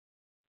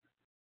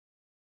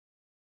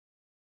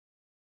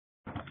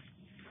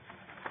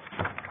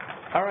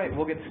All right,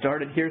 we'll get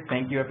started here.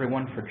 Thank you,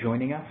 everyone, for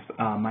joining us.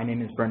 My name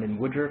is Brendan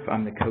Woodruff.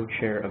 I'm the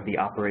co-chair of the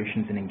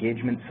Operations and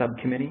Engagement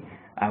Subcommittee.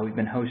 We've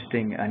been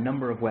hosting a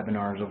number of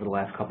webinars over the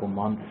last couple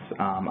months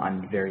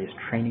on various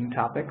training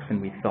topics,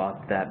 and we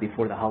thought that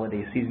before the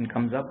holiday season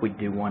comes up, we'd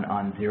do one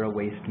on zero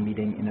waste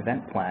meeting and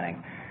event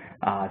planning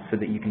so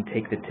that you can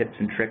take the tips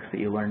and tricks that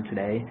you learned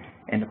today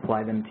and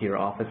apply them to your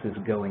offices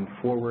going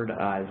forward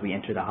as we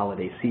enter the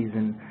holiday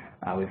season.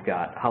 We've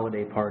got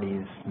holiday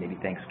parties, maybe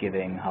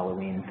Thanksgiving,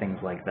 Halloween, things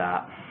like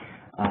that.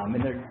 And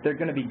they're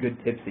going to be good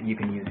tips that you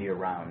can use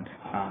year-round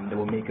that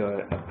will make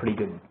a pretty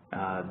good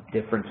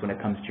difference when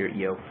it comes to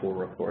your EO4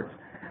 reports.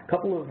 A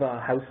couple of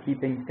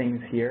housekeeping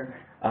things here.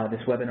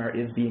 This webinar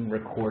is being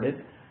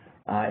recorded,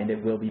 and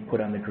it will be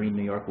put on the Green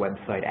New York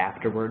website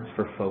afterwards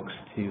for folks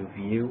to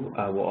view.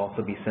 We'll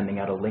also be sending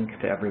out a link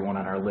to everyone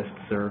on our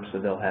listserv so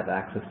they'll have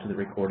access to the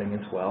recording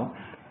as well.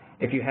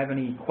 If you have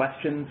any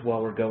questions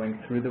while we're going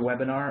through the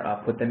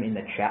webinar, put them in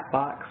the chat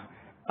box.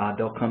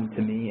 They'll come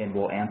to me and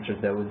we'll answer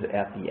those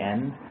at the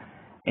end.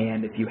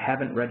 And if you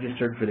haven't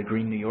registered for the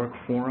Green New York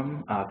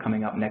Forum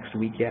coming up next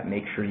week yet,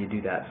 make sure you do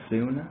that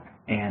soon,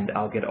 and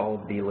I'll get all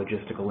of the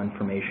logistical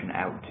information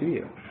out to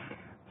you.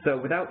 So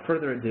without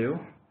further ado,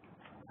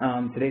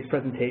 today's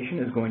presentation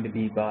is going to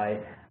be by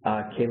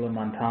Kayla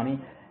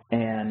Montani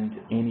and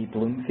Amy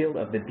Bloomfield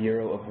of the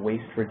Bureau of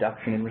Waste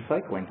Reduction and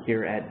Recycling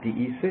here at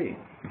DEC.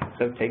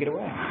 So take it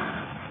away.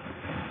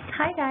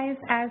 Hi guys,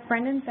 as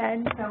Brendan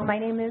said, so my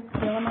name is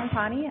Kayla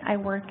Montani. I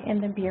work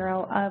in the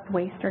Bureau of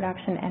Waste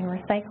Reduction and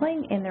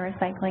Recycling in the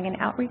Recycling and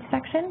Outreach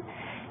section,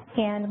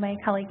 and my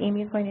colleague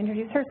Amy is going to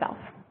introduce herself.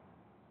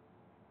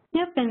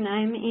 Yep, and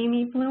I'm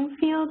Amy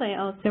Bloomfield. I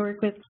also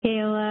work with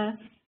Kayla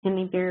in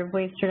the Bureau of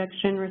Waste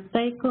Reduction and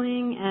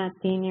Recycling at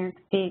the New York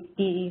State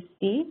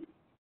DEC.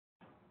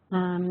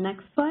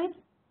 Next slide.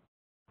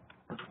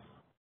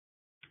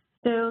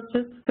 So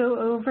just go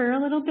over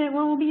a little bit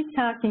what we'll be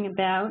talking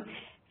about.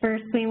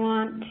 First, we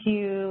want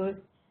to,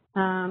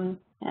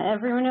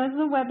 everyone knows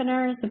the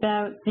webinar is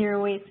about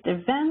zero waste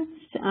events.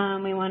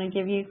 We want to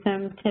give you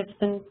some tips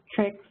and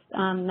tricks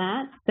on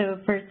that. So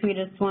first, we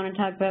just want to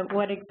talk about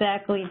what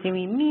exactly do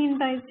we mean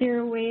by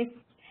zero waste,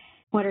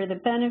 what are the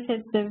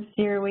benefits of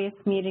zero waste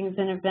meetings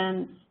and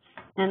events,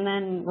 and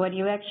then what do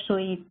you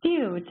actually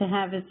do to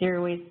have a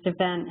zero waste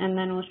event. And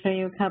then we'll show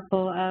you a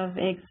couple of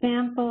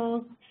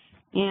examples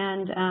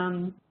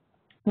and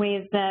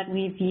ways that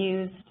we've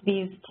used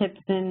these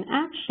tips in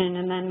action,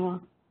 and then we'll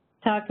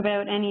talk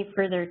about any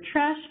further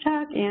trash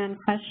talk and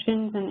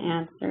questions and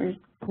answers.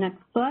 Next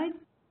slide.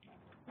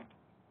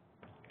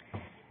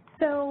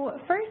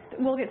 So first,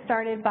 we'll get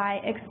started by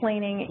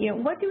explaining,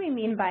 what do we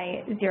mean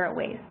by zero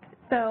waste?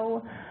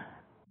 So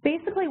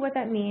basically what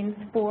that means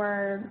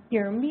for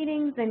your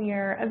meetings and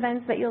your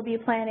events that you'll be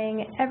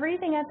planning,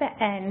 everything at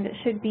the end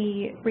should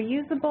be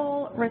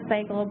reusable,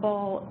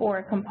 recyclable,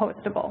 or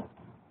compostable.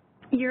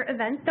 Your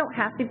events don't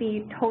have to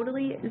be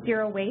totally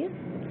zero waste.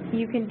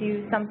 You can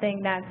do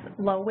something that's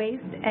low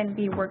waste and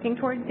be working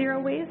towards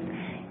zero waste.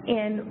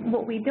 And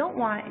what we don't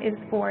want is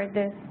for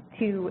this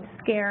to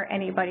scare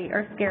anybody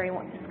or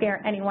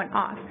scare anyone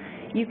off.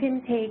 You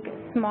can take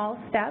small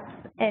steps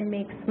and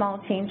make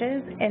small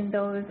changes, and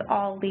those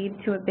all lead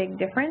to a big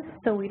difference.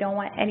 So we don't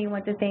want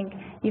anyone to think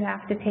you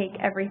have to take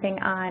everything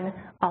on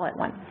all at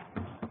once.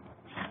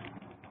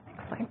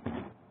 Next slide.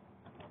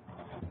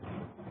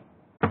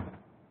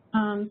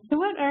 So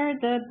what are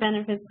the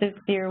benefits of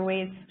zero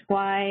waste?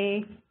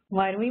 Why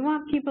do we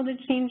want people to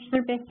change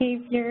their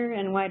behavior,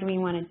 and why do we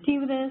want to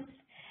do this?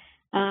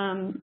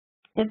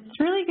 It's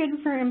really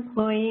good for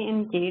employee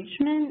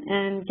engagement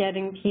and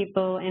getting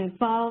people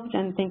involved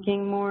and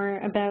thinking more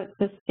about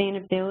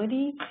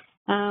sustainability.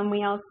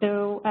 We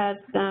also, as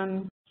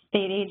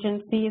state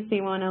agencies,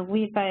 we want to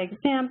lead by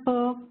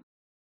example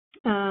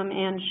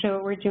and show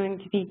what we're doing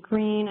to be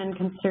green and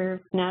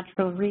conserve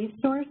natural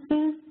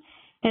resources.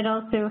 It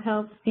also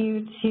helps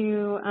you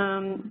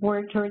to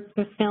work towards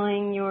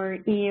fulfilling your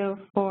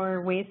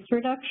EO4 waste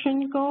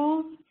reduction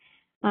goals.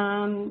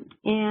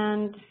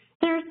 And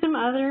there are some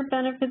other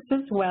benefits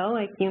as well,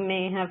 like you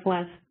may have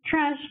less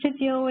trash to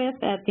deal with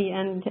at the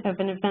end of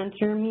an event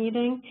or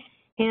meeting.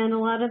 And a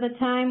lot of the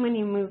time when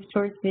you move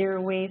towards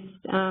zero waste,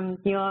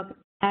 you'll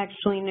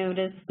actually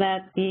notice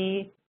that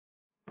the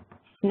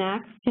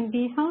snacks can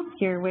be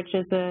healthier, which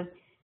is a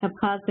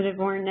positive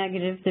or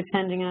negative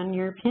depending on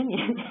your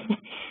opinion.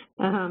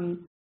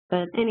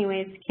 But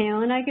anyways,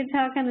 Kayla and I could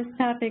talk on this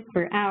topic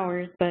for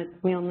hours, but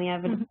we only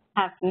have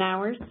half an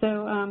hour,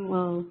 so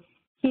we'll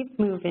keep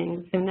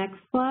moving. So next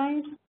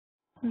slide.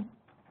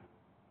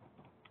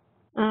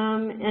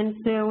 And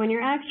so when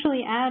you're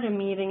actually at a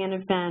meeting and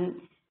event,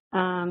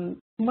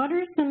 what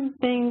are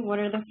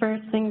the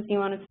first things you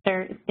want to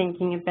start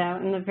thinking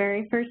about? And the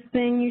very first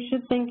thing you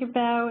should think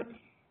about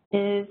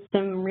is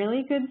some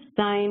really good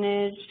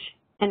signage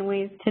and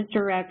ways to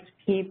direct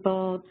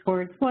people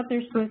towards what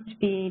they're supposed to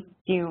be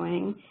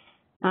doing.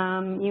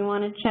 You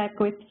want to check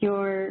with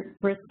your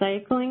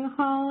recycling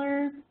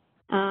hauler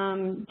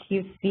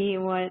to see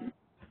what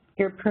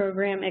your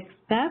program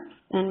accepts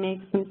and make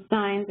some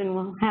signs, and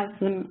we'll have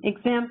some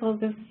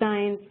examples of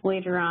signs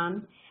later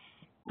on.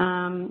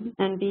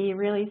 And be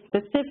really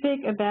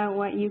specific about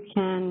what you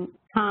can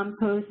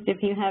compost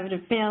if you have it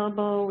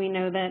available. We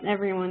know that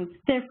everyone's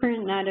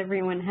different. Not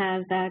everyone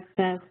has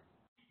access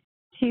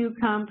to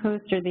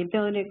compost or the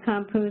ability to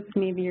compost.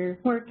 Maybe you're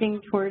working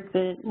towards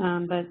it,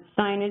 but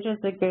signage is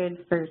a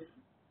good first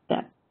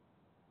step.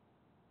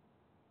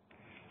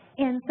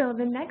 And so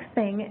the next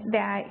thing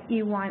that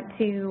you want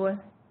to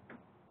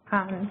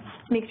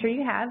make sure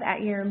you have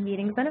at your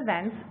meetings and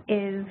events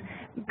is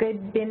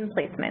good bin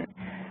placement.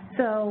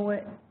 So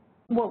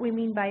what we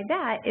mean by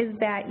that is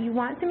that you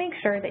want to make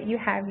sure that you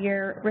have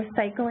your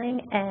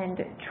recycling and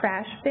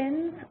trash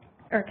bins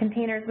or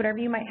containers, whatever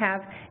you might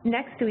have,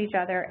 next to each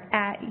other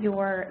at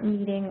your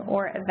meeting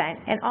or event,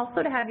 and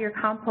also to have your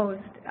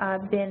compost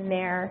bin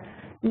there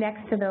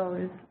next to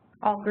those,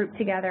 all grouped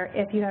together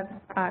if you have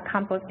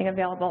composting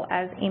available,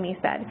 as Amy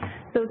said.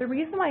 So the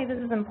reason why this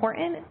is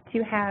important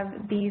to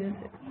have these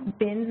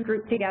bins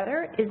grouped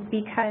together is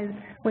because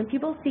when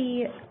people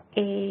see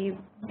a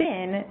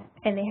bin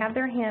and they have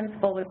their hands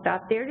full with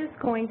stuff, they're just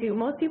going to,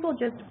 most people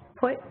just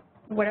put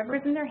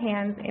whatever's in their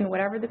hands in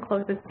whatever the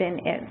closest bin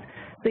is.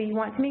 So you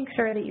want to make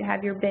sure that you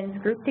have your bins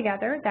grouped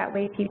together. That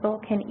way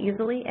people can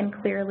easily and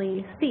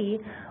clearly see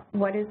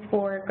what is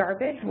for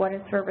garbage, what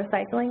is for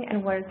recycling,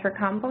 and what is for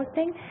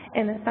composting,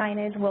 and the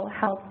signage will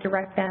help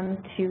direct them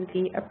to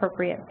the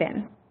appropriate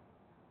bin.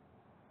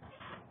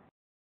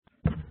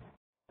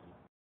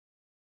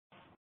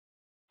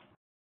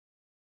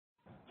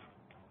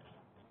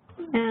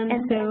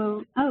 And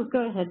so, oh,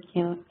 go ahead,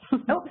 Kayla.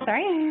 Oh,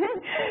 sorry.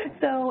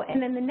 So,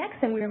 and then the next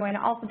thing we are going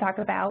to also talk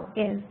about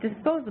is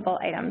disposable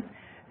items.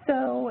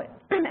 So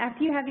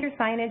after you have your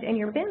signage and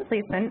your bin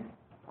placement,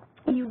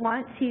 you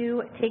want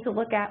to take a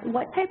look at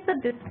what types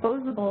of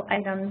disposable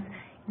items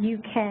you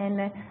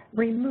can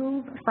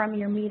remove from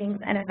your meetings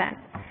and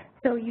events.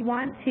 So you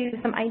want to,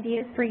 some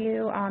ideas for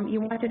you,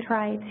 you want to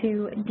try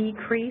to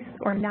decrease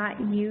or not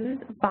use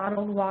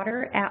bottled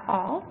water at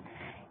all.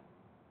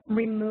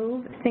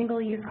 Remove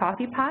single-use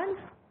coffee pods.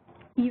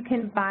 You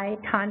can buy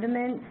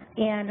condiments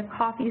and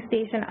coffee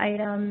station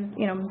items,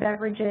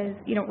 beverages,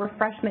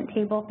 refreshment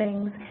table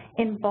things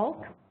in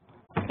bulk.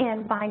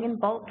 And buying in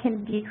bulk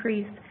can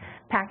decrease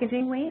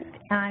packaging waste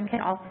and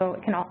can also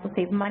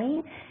save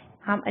money.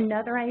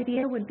 Another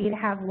idea would be to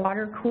have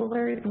water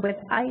coolers with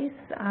ice,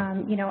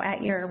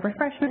 at your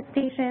refreshment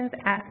stations,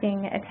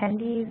 asking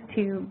attendees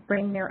to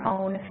bring their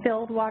own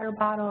filled water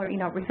bottle or,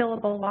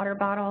 refillable water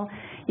bottle.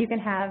 You can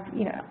have,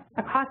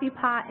 a coffee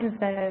pot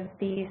instead of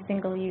the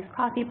single-use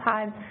coffee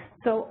pods.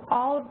 So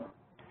all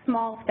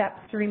small steps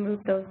to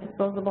remove those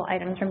disposable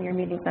items from your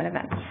meetings and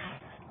events.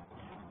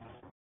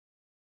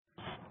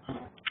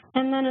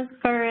 And then as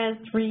far as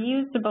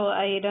reusable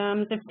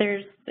items, if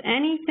there's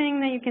anything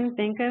that you can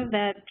think of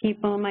that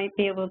people might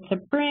be able to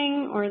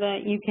bring or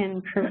that you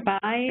can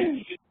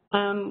provide,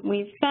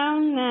 we've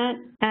found that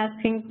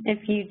asking,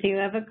 if you do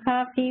have a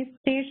coffee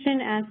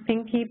station,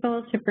 asking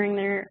people to bring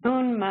their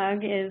own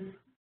mug is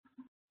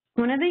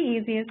one of the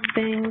easiest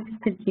things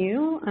to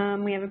do.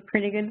 We have a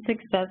pretty good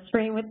success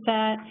rate with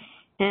that.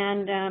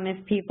 And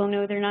if people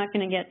know they're not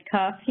going to get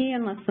coffee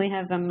unless they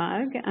have a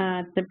mug,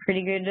 it's a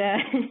pretty good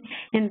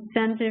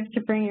incentive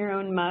to bring your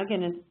own mug,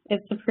 and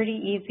it's a pretty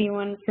easy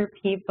one for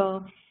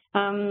people.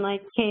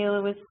 Like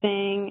Kayla was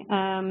saying,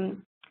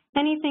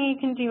 anything you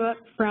can do up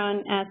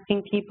front,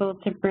 asking people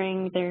to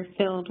bring their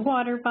filled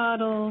water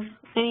bottles,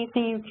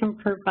 anything you can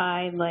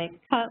provide like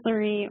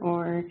cutlery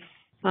or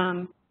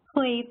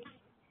plates.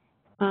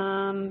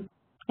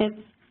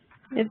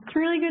 It's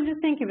really good to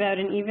think about,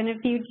 and even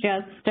if you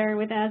just start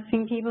with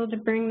asking people to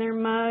bring their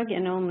mug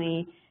and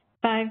only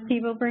 5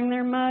 people bring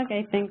their mug,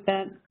 I think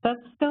that's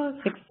still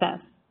a success.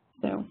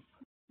 So.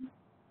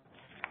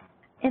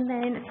 And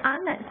then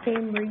on that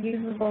same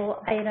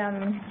reusable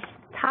item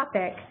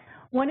topic,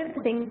 one of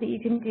the things that you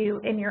can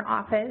do in your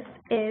office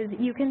is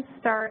you can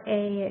start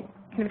a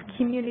kind of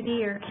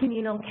community or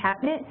communal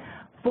cabinet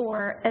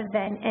for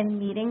event and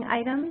meeting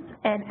items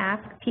and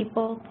ask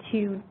people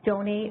to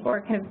donate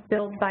or kind of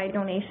build by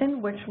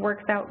donation, which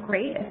works out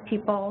great if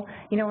people,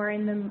 are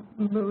in the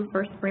mood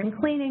for spring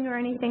cleaning or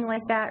anything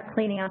like that,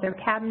 cleaning out their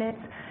cabinets.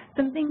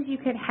 Some things you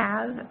could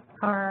have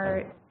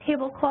are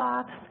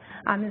tablecloths.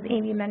 As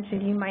Amy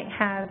mentioned, you might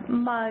have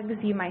mugs,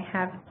 you might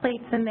have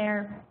plates in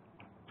there.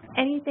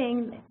 Any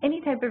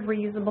type of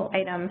reusable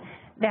item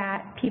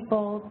that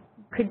people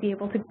could be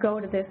able to go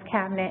to this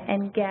cabinet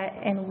and get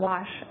and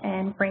wash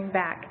and bring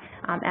back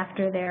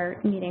after their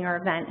meeting or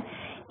event.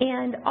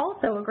 And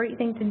also a great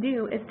thing to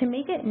do is to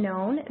make it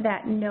known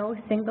that no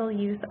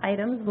single-use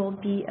items will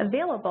be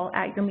available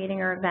at your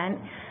meeting or event.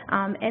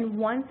 And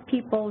once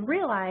people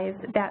realize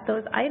that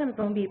those items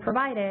will be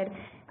provided,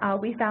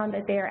 we found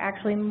that they are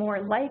actually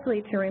more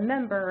likely to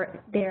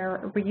remember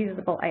their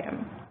reusable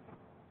items.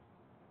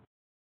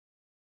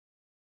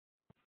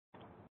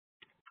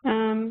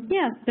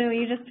 Yeah, so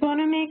you just want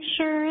to make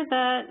sure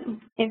that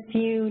if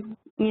you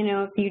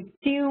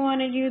do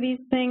want to do these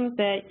things,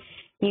 that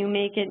you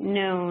make it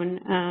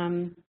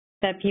known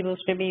that people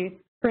should be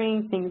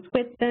bringing things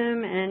with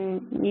them,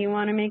 and you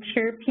want to make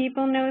sure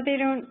people know they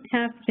don't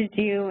have to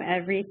do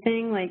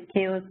everything. Like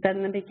Kayla said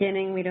in the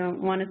beginning, we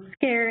don't want to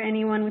scare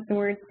anyone with the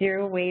word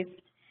zero waste.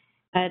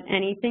 But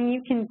anything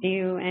you can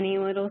do, any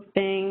little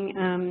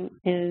thing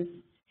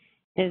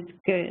is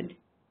good.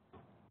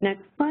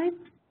 Next slide.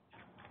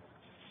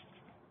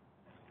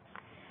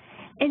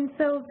 And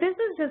so this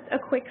is just a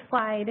quick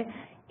slide.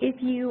 If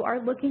you are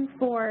looking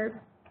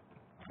for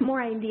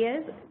more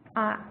ideas,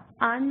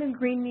 on the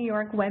Green New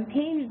York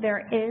webpage,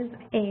 there is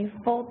a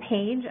full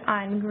page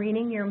on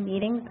greening your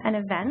meetings and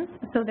events.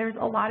 So there's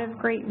a lot of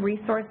great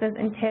resources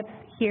and tips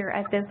here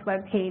at this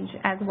webpage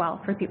as well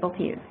for people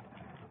to use.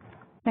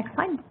 Next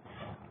slide.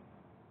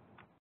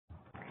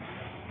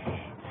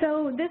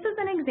 So this is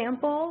an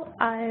example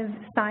of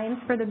signs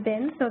for the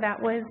bin. So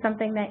that was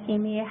something that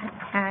Amy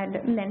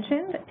had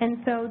mentioned. And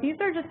so these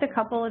are just a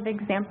couple of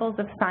examples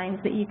of signs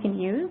that you can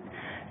use.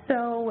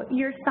 So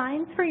your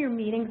signs for your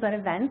meetings and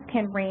events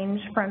can range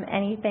from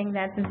anything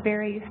that's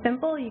very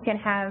simple. You can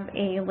have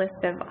a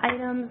list of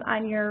items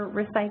on your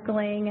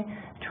recycling,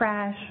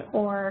 trash,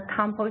 or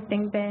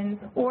composting bins,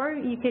 or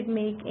you could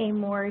make a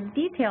more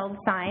detailed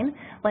sign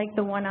like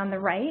the one on the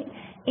right.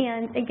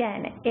 And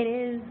again, it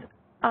is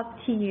up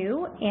to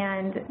you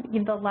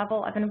and the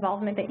level of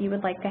involvement that you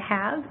would like to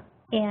have.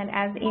 And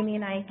as Amy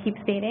and I keep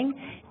stating,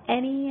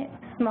 any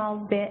small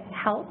bit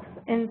helps.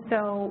 And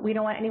so we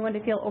don't want anyone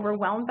to feel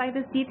overwhelmed by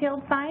this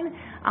detailed sign.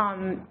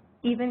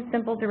 Even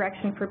simple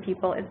direction for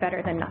people is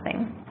better than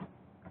nothing.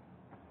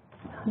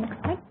 Next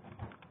slide.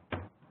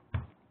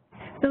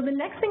 So the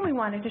next thing we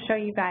wanted to show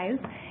you guys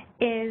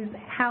is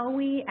how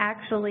we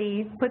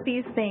actually put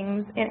these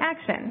things in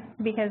action,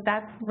 because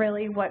that's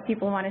really what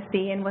people want to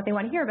see and what they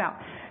want to hear about.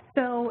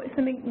 So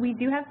we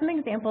do have some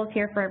examples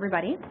here for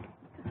everybody.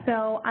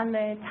 So on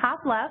the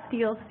top left,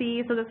 you'll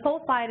see, so this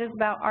whole slide is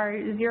about our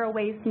zero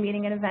waste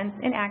meeting and events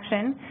in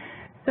action.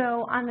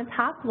 So on the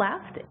top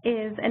left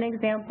is an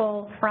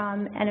example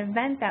from an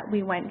event that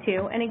we went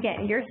to. And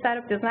again, your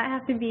setup does not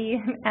have to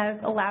be as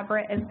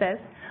elaborate as this,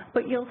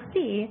 but you'll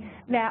see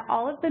that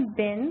all of the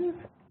bins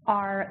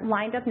are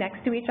lined up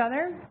next to each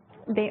other.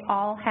 They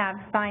all have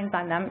signs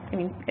on them. I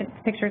mean, the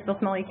picture is so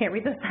small you can't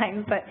read the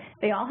signs, but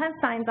they all have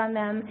signs on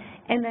them.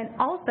 And then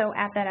also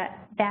at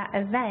that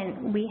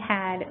event, we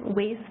had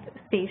waste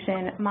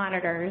station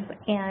monitors.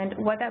 And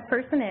what that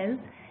person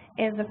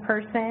is a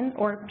person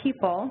or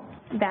people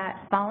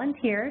that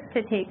volunteer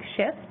to take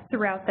shifts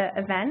throughout the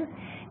event,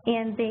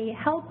 and they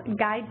help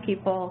guide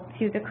people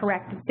to the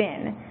correct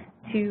bin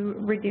to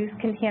reduce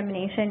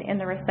contamination in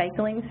the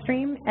recycling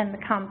stream and the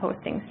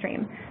composting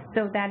stream.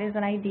 So that is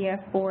an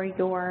idea for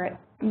your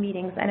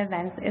meetings and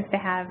events, is to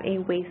have a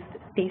waste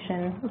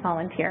station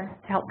volunteer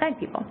to help guide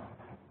people.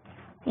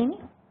 Amy?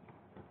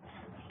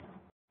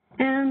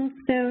 And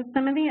so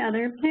some of the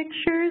other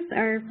pictures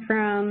are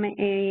from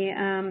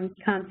a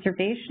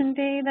Conservation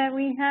Day that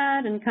we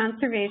had, and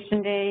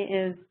Conservation Day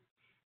is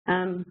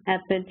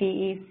at the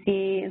DEC,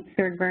 it's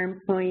sort of our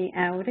employee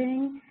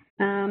outing.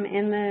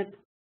 In the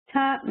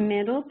top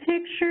middle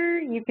picture,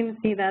 you can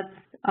see that's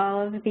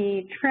all of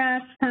the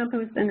trash,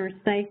 compost, and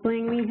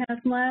recycling we have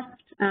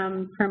left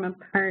from a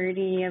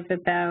party of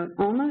about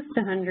almost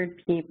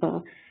 100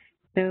 people.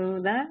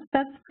 So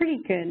that's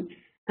pretty good.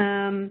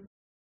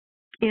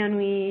 And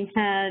we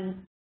had,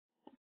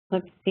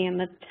 let's see, in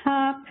the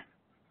top,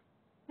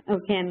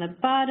 okay, in the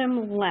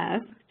bottom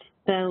left,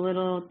 the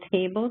little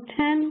table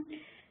tent,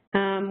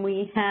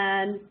 we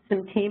had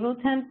some table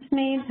tents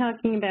made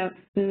talking about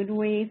food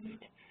waste.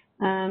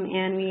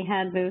 And we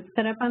had those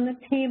set up on the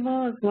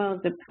table, as well as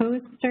a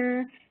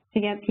poster to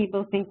get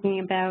people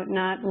thinking about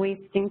not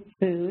wasting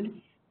food.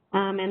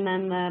 And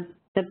then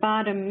the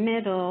bottom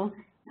middle,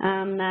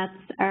 that's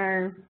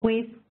our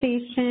waste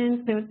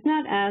station. So it's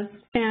not as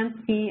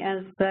fancy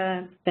as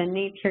the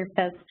Nature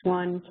Fest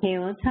one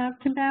Kayla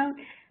talked about,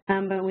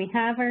 but we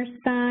have our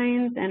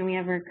signs and we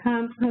have our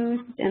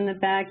compost. In the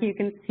back, you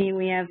can see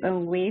we have a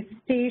waste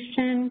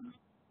station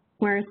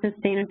where our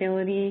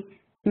sustainability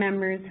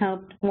members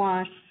helped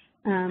wash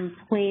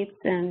plates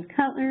and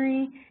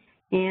cutlery.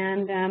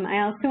 And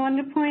I also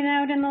wanted to point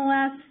out in the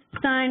last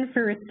sign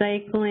for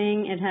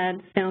recycling, it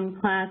had film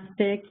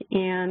plastic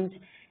and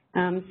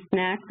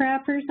snack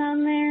wrappers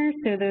on there.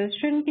 So those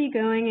shouldn't be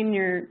going in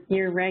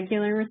your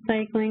regular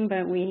recycling,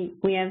 but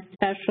we have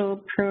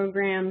special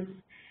programs.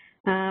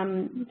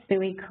 So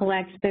we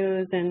collect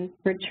those and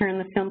return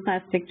the film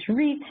plastic to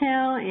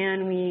retail,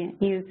 and we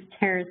use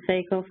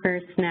TerraCycle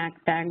for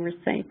snack bag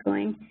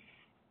recycling.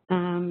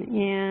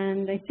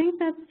 And I think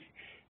that's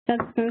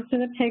most of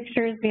the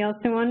pictures. We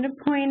also wanted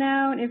to point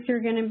out, if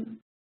you're going to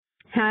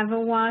have a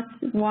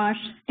wash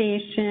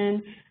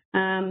station,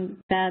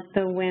 that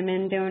the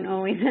women don't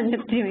always end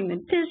up doing the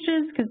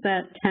dishes, because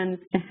that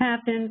tends to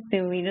happen.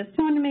 So we just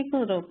want to make a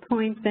little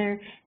point there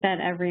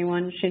that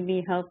everyone should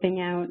be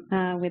helping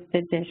out with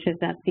the dishes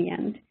at the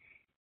end.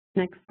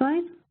 Next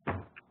slide.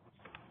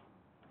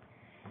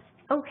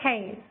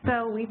 Okay,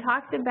 so we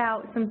talked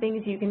about some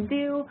things you can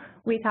do.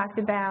 We talked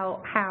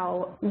about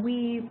how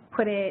we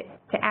put it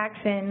to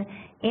action,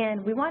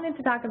 and we wanted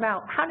to talk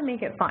about how to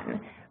make it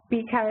fun,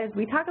 because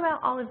we talk about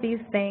all of these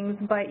things,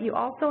 but you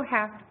also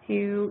have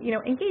to,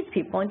 engage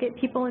people and get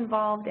people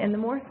involved, and the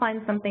more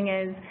fun something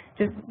is,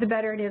 just the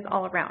better it is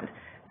all around.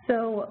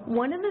 So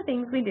one of the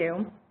things we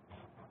do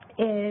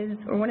is,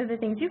 or one of the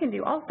things you can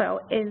do also,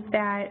 is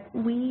that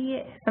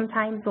we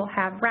sometimes will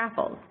have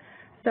raffles.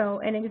 So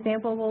an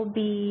example will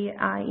be,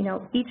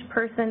 each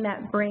person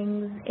that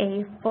brings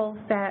a full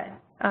set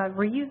of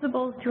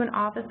reusables to an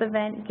office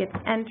event gets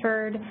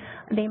entered.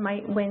 They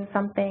might win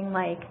something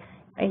like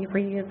a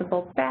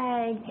reusable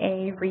bag,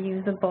 a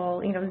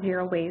reusable,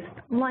 zero waste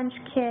lunch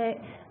kit.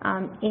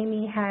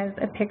 Amy has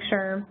a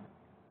picture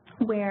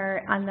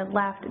where on the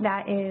left,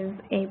 that is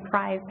a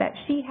prize that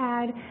she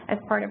had as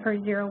part of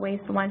her Zero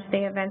Waste Lunch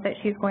Day event that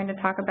she's going to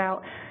talk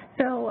about.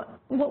 So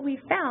what we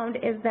found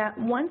is that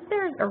once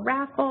there's a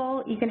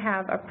raffle, you can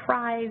have a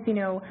prize,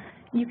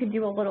 you could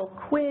do a little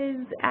quiz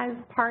as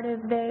part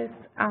of this,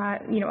 a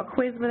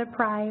quiz with a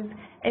prize.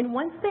 And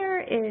once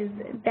there is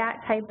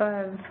that type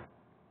of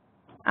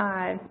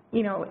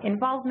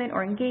involvement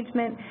or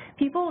engagement,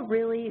 people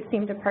really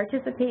seem to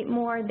participate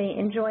more, they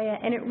enjoy it,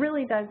 and it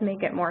really does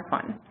make it more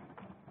fun.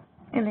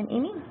 And then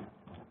Amy?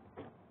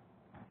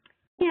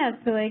 Yeah,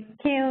 so like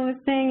Kayla was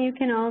saying, you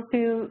can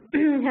also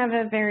have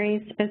a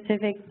very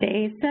specific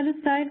day set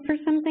aside for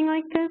something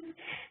like this.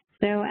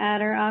 So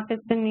at our office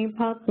in New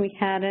Paltz, we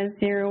had a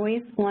Zero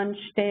Waste Lunch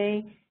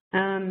Day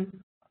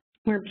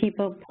where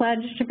people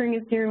pledged to bring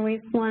a zero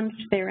waste lunch.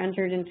 They were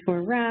entered into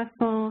a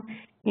raffle,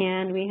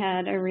 and we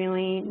had a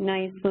really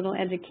nice little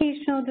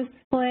educational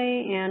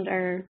display, and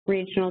our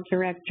regional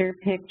director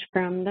picked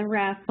from the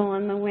raffle,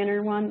 and the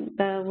winner won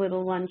the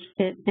little lunch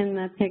kit in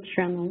the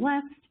picture on the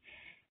left.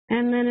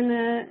 And then in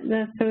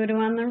the photo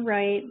on the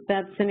right,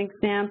 that's an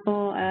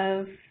example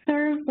of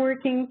sort of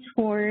working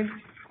towards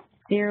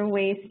zero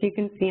waste. You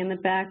can see in the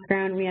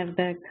background we have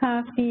the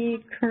coffee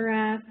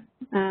carafe,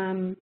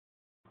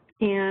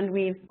 and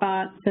we've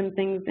bought some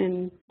things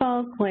in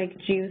bulk like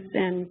juice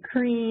and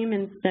cream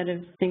instead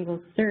of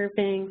single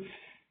serving.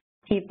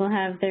 People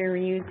have their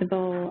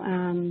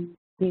reusable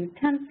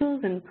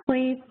utensils and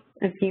plates.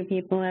 A few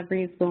people have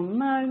reusable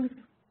mugs.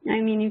 I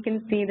mean, you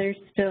can see there's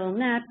still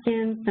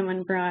napkins.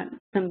 Someone brought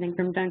something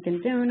from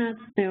Dunkin' Donuts.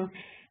 So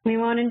we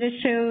wanted to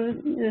show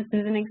this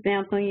is an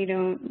example. You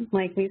don't,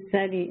 like we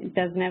said, it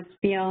doesn't have to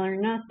be all or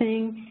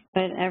nothing,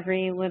 but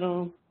every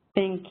little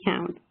thing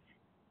counts.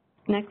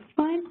 Next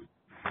slide.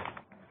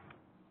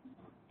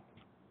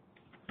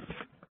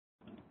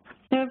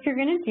 So if you're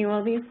going to do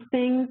all these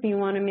things, you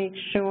want to make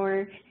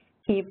sure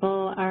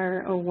people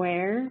are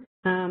aware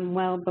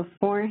well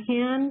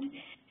beforehand.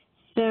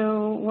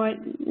 So what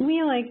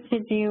we like to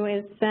do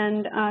is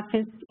send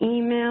office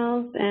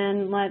emails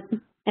and let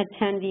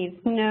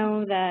attendees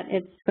know that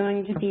it's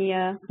going to be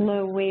a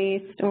low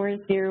waste or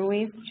zero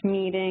waste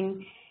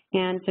meeting,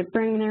 and to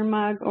bring their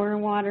mug or a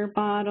water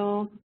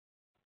bottle.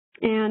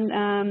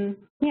 And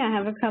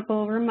have a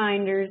couple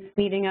reminders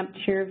leading up to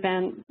your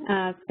event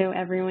so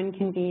everyone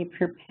can be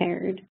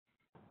prepared.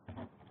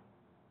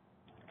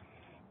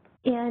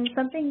 And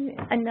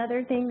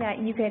another thing that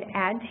you could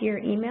add to your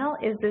email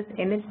is this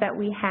image that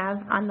we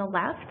have on the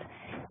left,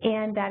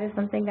 and that is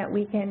something that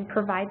we can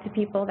provide to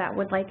people that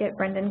would like it.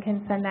 Brendan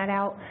can send that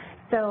out.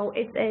 So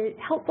it's a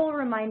helpful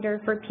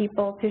reminder for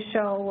people to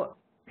show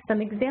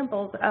some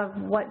examples of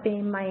what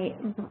they might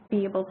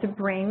be able to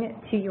bring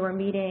to your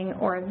meeting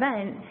or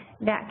event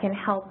that can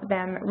help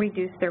them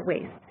reduce their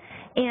waste.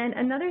 And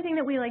another thing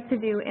that we like to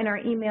do in our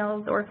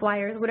emails or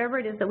flyers, whatever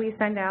it is that we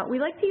send out, we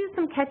like to use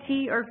some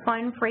catchy or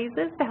fun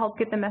phrases to help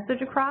get the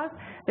message across.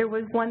 There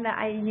was one that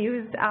I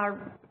used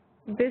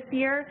this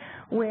year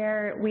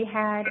where we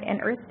had an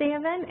Earth Day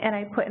event, and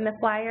I put in the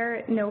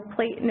flyer, no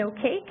plate, no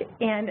cake,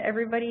 and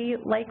everybody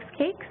likes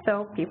cake,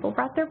 so people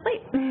brought their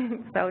plate.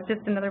 So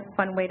just another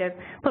fun way to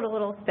put a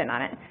little spin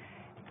on it.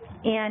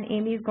 And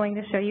Amy's going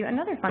to show you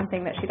another fun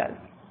thing that she does.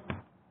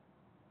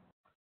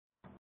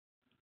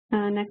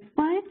 Next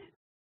slide.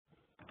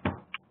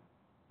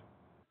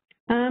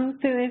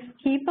 So if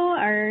people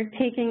are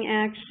taking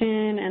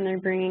action and they're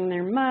bringing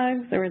their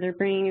mugs or they're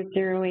bringing a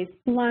zero waste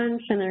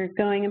lunch and they're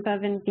going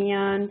above and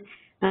beyond,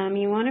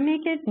 you want to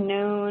make it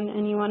known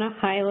and you want to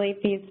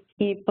highlight these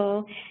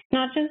people,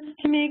 not just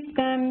to make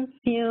them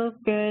feel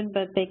good,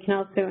 but they can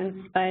also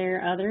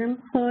inspire other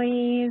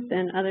employees,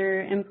 and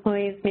other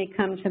employees may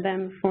come to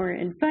them for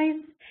advice.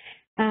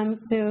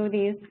 So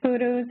these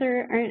photos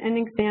are an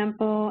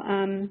example.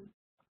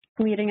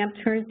 Leading up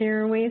to our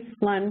zero waste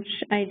lunch,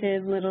 I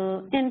did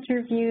little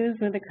interviews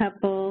with a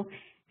couple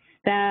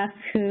staff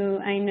who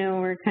I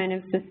know are kind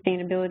of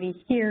sustainability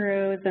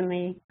heroes, and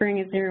they bring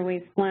a zero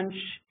waste lunch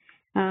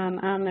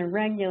on the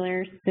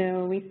regular.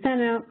 So we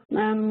sent out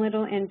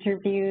little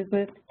interviews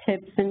with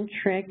tips and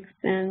tricks,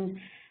 and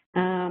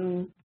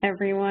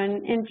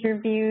everyone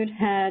interviewed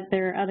had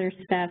their other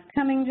staff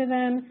coming to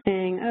them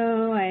saying,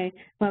 oh, I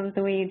love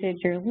the way you did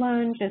your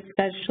lunch,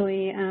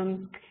 especially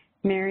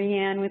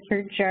Marianne with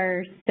her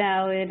jar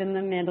salad in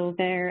the middle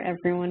there.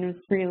 Everyone was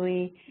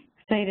really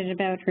excited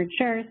about her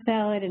jar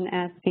salad and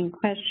asking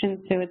questions.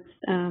 So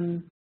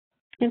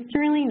it's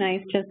really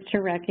nice just to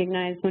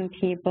recognize when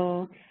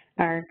people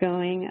are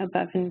going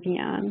above and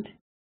beyond.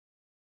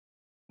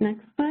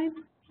 Next slide.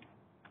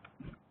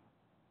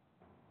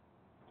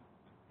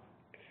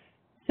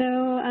 So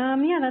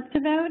yeah, that's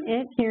about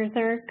it. Here's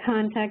our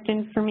contact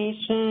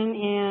information,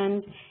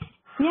 and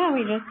yeah,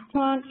 we just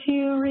want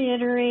to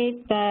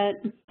reiterate that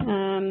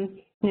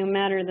no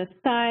matter the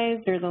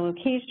size or the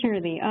location or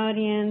the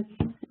audience,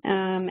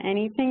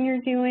 anything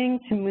you're doing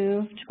to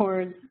move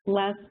towards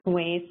less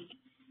waste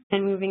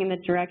and moving in the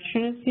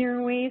direction of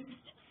zero waste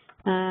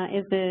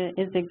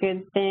is a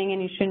good thing,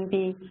 and you shouldn't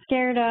be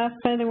scared off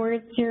by the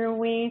word zero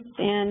waste.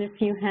 And if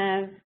you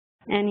have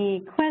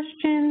any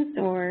questions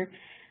or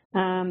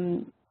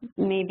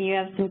maybe you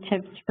have some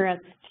tips for us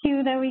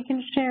too that we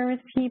can share with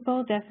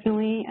people,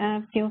 definitely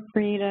feel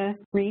free to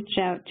reach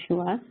out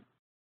to us.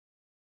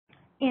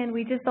 And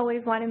we just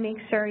always want to make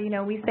sure,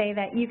 we say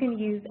that you can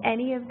use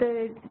any of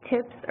the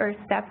tips or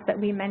steps that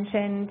we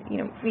mentioned.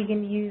 We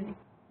can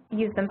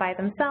use them by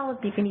themselves.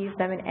 You can use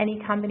them in any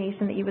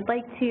combination that you would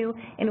like to.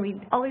 And we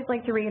always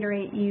like to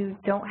reiterate, you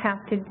don't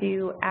have to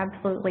do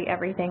absolutely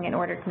everything in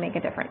order to make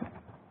a difference.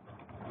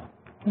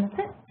 And that's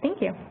it.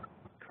 Thank you.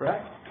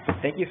 Correct.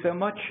 Thank you so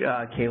much,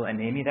 Kayla and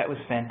Amy. That was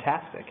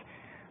fantastic.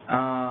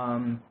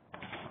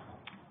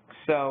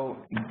 So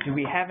do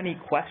we have any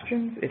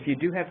questions? If you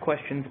do have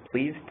questions,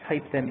 please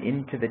type them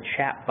into the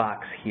chat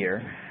box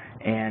here,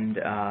 and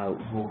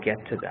we'll get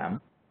to them.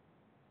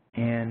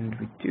 And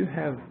we do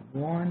have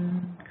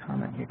one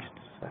comment here, just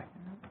a second.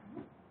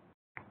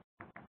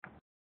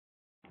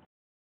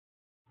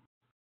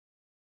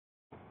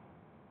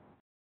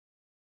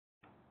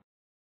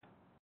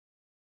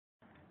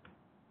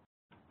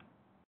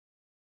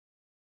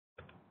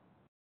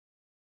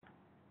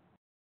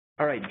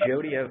 All right,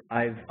 Jody,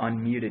 I've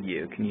unmuted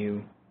you. Can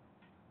you?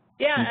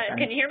 Yeah,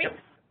 can you hear me?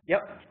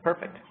 Yep,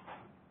 perfect.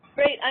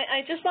 Great.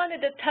 I just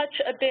wanted to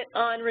touch a bit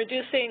on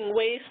reducing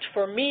waste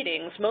for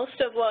meetings. Most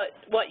of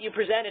what you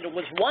presented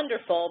was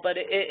wonderful, but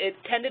it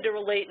tended to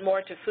relate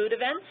more to food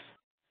events.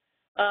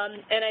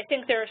 And I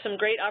think there are some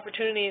great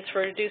opportunities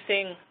for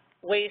reducing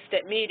waste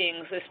at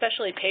meetings,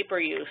 especially paper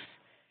use.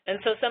 And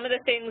so some of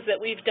the things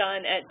that we've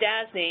done at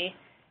DASNY,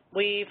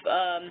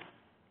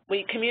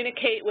 we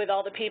communicate with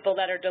all the people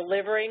that are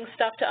delivering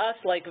stuff to us,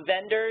 like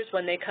vendors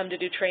when they come to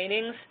do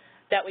trainings,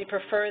 that we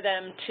prefer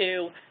them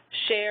to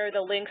share the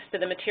links to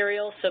the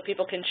materials so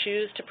people can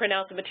choose to print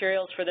out the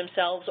materials for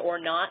themselves or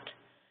not.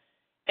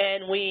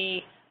 And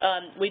we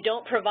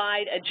don't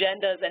provide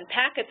agendas and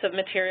packets of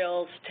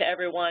materials to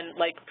everyone,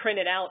 like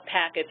printed out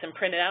packets and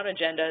printed out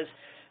agendas.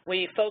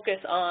 We focus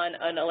on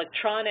an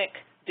electronic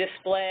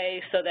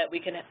display so that we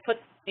can put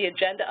the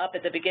agenda up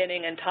at the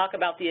beginning and talk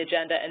about the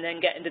agenda and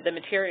then get into the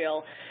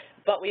material.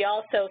 But we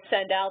also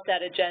send out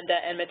that agenda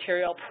and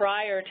material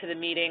prior to the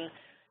meeting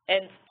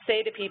and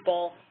say to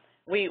people,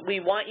 we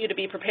want you to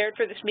be prepared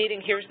for this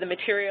meeting. Here's the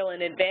material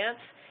in advance.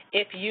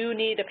 If you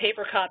need a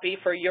paper copy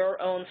for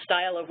your own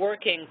style of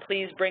working,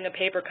 please bring a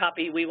paper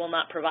copy. We will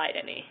not provide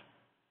any.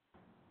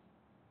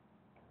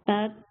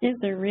 That is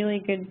a really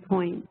good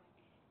point.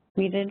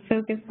 We did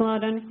focus a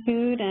lot on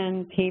food,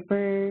 and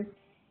paper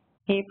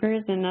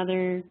is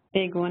another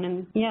big one.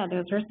 And yeah,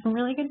 those are some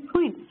really good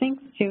points.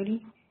 Thanks,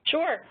 Jody.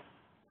 Sure.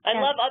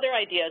 I'd love other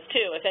ideas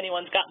too, if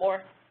anyone's got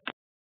more.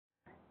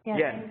 Yeah,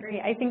 I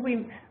agree. I think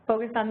we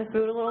focused on the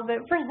food a little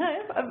bit for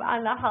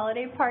on the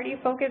holiday party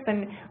focus,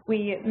 and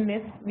we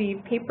missed the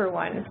paper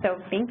one,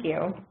 so thank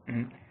you.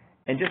 Mm-hmm.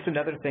 And just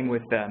another thing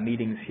with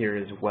meetings here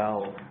as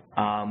well,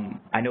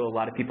 I know a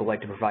lot of people like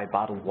to provide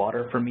bottled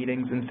water for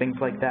meetings and things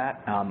like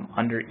that.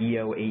 Under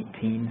EO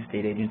 18,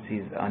 state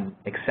agencies,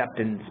 except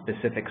in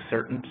specific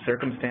certain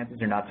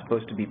circumstances, are not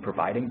supposed to be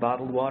providing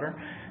bottled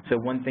water. So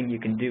one thing you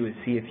can do is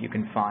see if you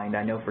can find,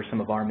 I know for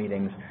some of our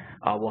meetings,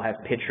 we'll have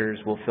pitchers,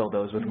 we'll fill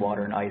those with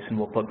water and ice, and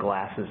we'll put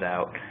glasses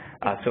out.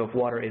 So if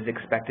water is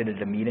expected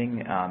at a meeting,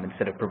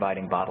 instead of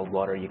providing bottled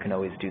water, you can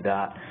always do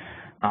that.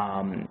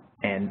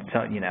 And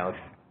so,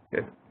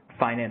 if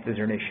finances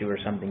are an issue or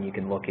something, you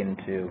can look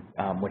into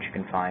what you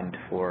can find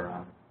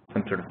for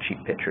some sort of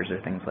cheap pitchers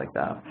or things like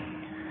that.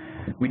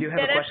 We do have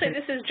a question.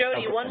 Actually, this is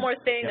Jody. One more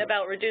thing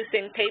about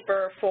reducing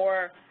paper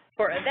for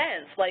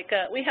events. Like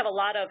we have a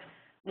lot of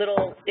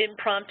little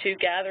impromptu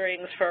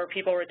gatherings for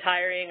people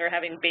retiring or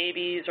having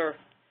babies, or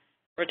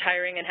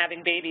retiring and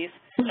having babies.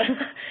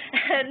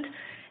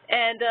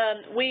 and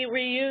we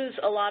reuse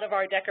a lot of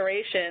our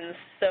decorations.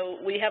 So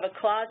we have a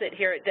closet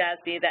here at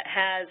DASNY that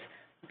has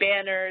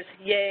banners,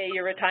 yay,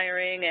 you're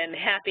retiring, and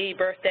happy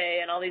birthday,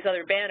 and all these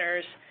other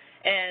banners,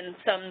 and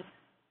some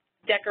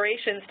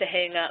decorations to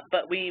hang up,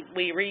 but we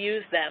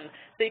reuse them.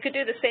 So you could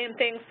do the same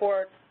thing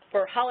for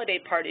holiday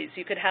parties.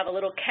 You could have a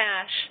little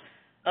cache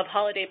of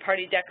holiday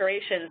party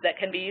decorations that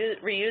can be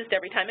reused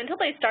every time until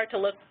they start to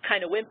look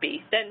kind of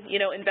wimpy. Then,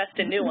 invest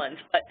in new ones,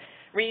 but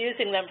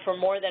reusing them for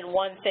more than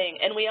one thing.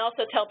 And we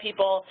also tell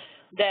people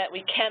that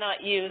we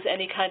cannot use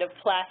any kind of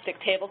plastic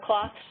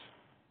tablecloths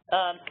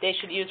they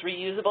should use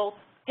reusable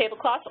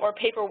tablecloths or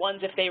paper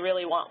ones if they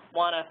really want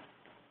to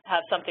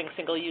have something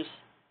single use.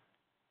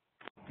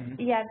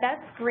 Yeah,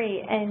 that's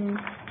great, and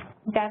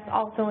that's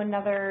also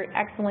another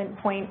excellent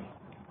point.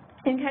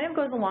 And kind of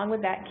goes along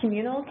with that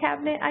communal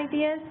cabinet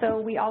idea. So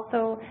we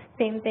also,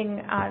 same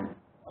thing,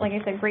 like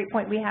I said, great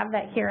point. We have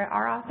that here at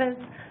our office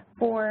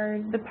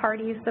for the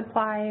party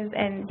supplies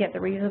and get the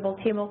reusable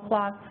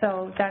tablecloth.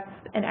 So that's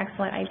an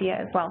excellent idea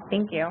as well.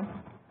 Thank you.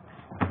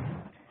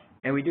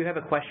 And we do have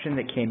a question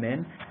that came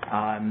in.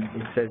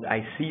 It says,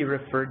 I see you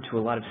referred to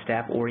a lot of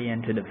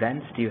staff-oriented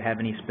events. Do you have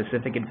any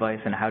specific advice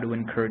on how to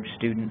encourage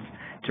students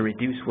to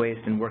reduce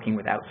waste in working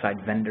with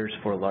outside vendors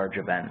for large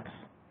events?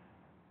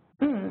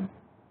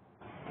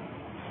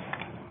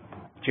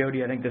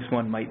 Jody, I think this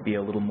one might be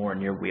a little more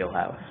in your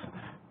wheelhouse.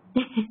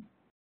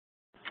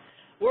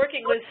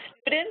 Working with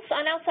students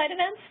on outside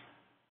events?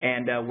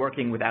 And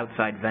working with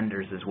outside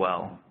vendors as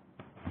well.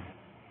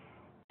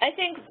 I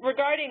think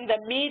regarding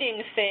the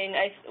meeting thing,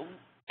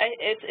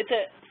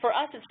 for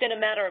us it's been a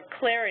matter of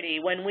clarity.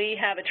 When we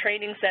have a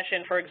training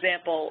session, for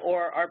example,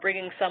 or are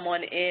bringing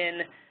someone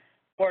in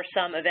for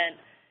some event,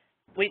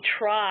 we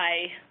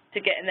try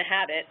to get in the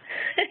habit,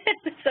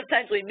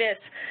 sometimes we miss,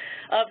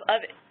 of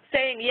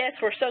saying, yes,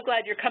 we're so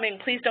glad you're coming,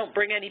 please don't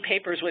bring any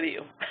papers with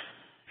you.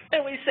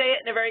 And we say it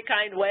in a very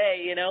kind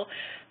way, you know,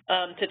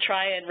 to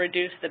try and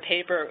reduce the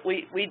paper.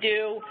 We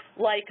do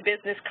like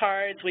business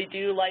cards, we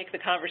do like the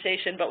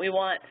conversation, but we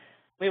want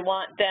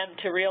them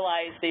to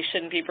realize they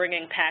shouldn't be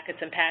bringing packets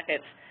and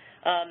packets.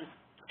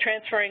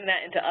 Transferring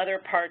that into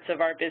other parts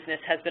of our business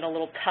has been a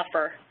little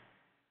tougher,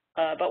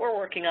 but we're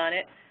working on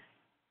it.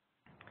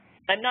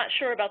 I'm not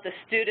sure about the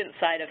student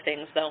side of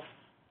things, though.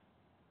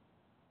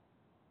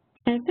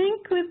 I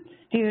think with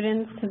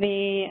students,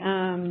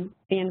 the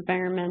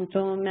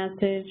environmental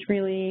message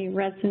really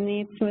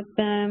resonates with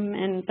them,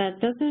 and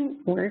that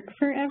doesn't work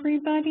for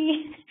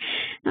everybody,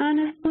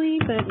 honestly,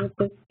 but with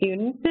the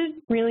students, it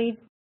really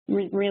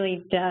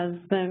does.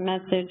 The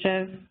message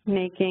of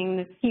making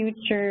the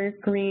future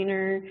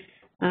greener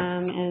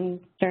and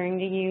starting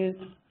to use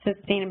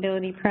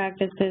sustainability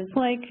practices,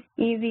 like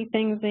easy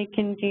things they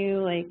can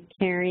do, like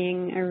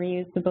carrying a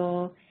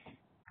reusable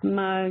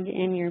mug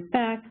in your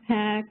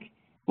backpack,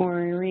 or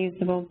a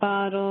reusable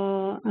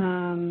bottle.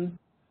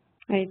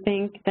 I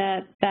think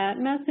that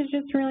message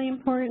is really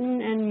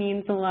important and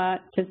means a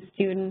lot to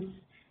students.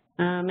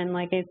 And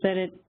like I said,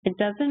 it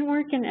doesn't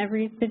work in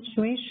every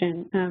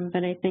situation,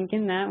 but I think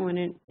in that one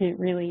it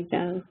really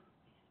does.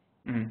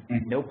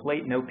 No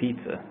plate, no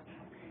pizza.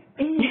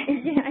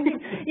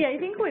 I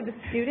think with the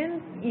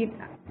students,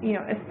 you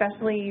know,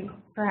 especially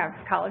perhaps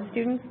college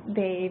students,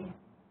 they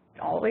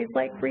always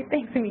like free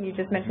things. I mean, you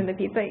just mentioned the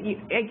pizza.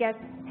 I guess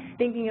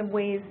thinking of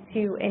ways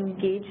to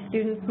engage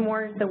students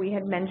more, so we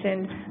had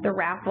mentioned the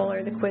raffle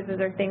or the quizzes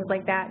or things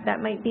like that,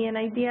 that might be an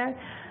idea.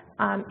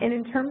 And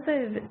in terms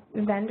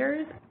of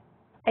vendors,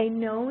 I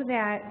know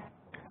that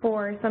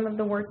for some of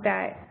the work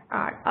that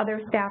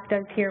other staff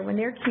does here, when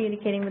they're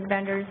communicating with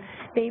vendors,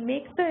 they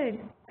make the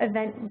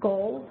event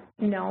goals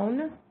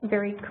known,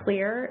 very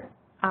clear,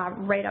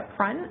 right up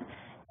front,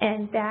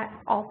 and that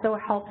also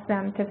helps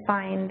them to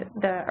find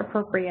the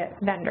appropriate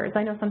vendors.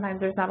 I know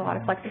sometimes there's not a lot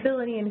of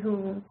flexibility in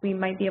who we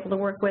might be able to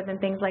work with and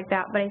things like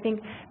that, but I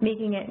think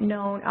making it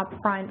known up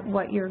front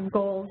what your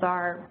goals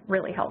are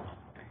really helps.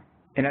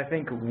 And I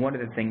think one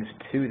of the things,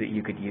 too, that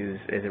you could use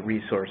as a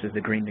resource is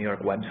the Green New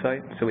York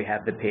website. So we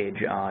have the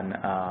page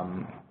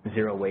on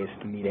zero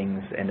waste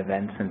meetings and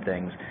events and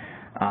things.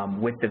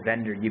 With the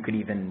vendor, you could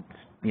even,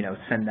 you know,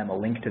 send them a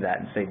link to that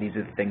and say, these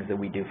are the things that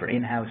we do for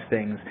in-house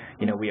things.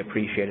 You know, we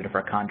appreciate it if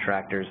our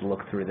contractors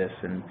look through this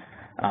and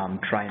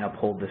try and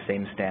uphold the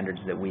same standards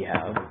that we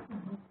have.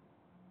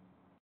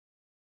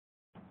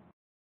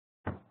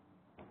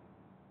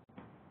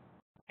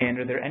 And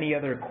are there any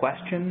other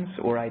questions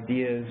or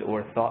ideas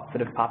or thoughts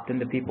that have popped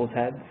into people's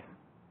heads?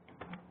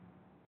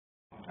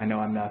 I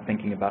know I'm now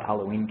thinking about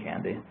Halloween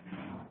candy.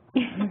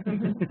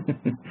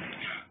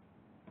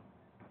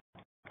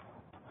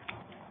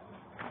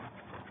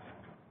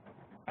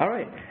 All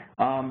right.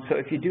 So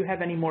if you do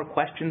have any more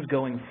questions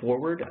going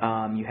forward,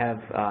 you have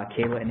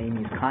Kayla and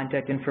Amy's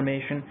contact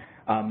information.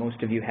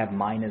 Most of you have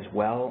mine as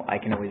well. I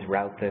can always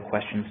route the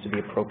questions to the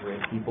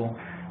appropriate people.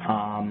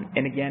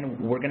 And again,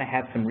 we're going to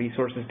have some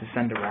resources to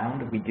send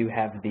around. We do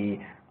have the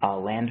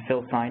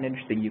landfill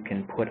signage that you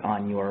can put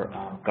on your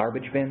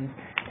garbage bins,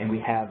 and we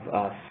have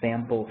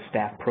sample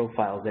staff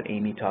profiles that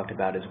Amy talked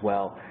about as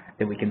well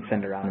that we can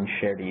send around and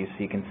share to you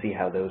so you can see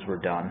how those were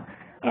done.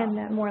 And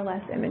that more or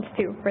less image,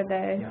 too, for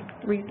the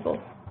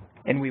reusable.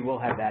 And we will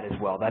have that as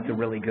well. That's a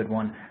really good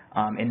one.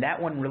 And that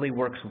one really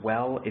works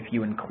well if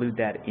you include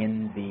that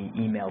in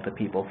the email to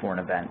people for an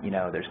event. You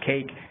know, there's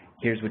cake,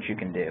 here's what you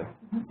can do,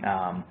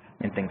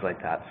 and things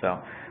like that.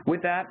 So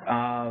with that,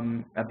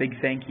 a big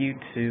thank you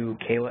to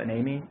Kayla and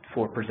Amy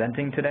for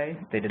presenting today.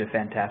 They did a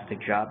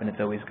fantastic job, and it's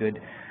always good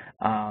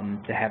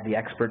to have the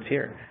experts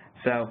here.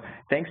 So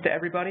thanks to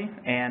everybody.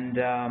 And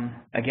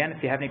again,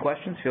 if you have any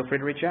questions, feel free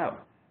to reach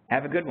out.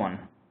 Have a good one.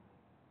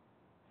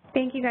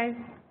 Thank you, guys.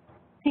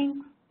 Thanks.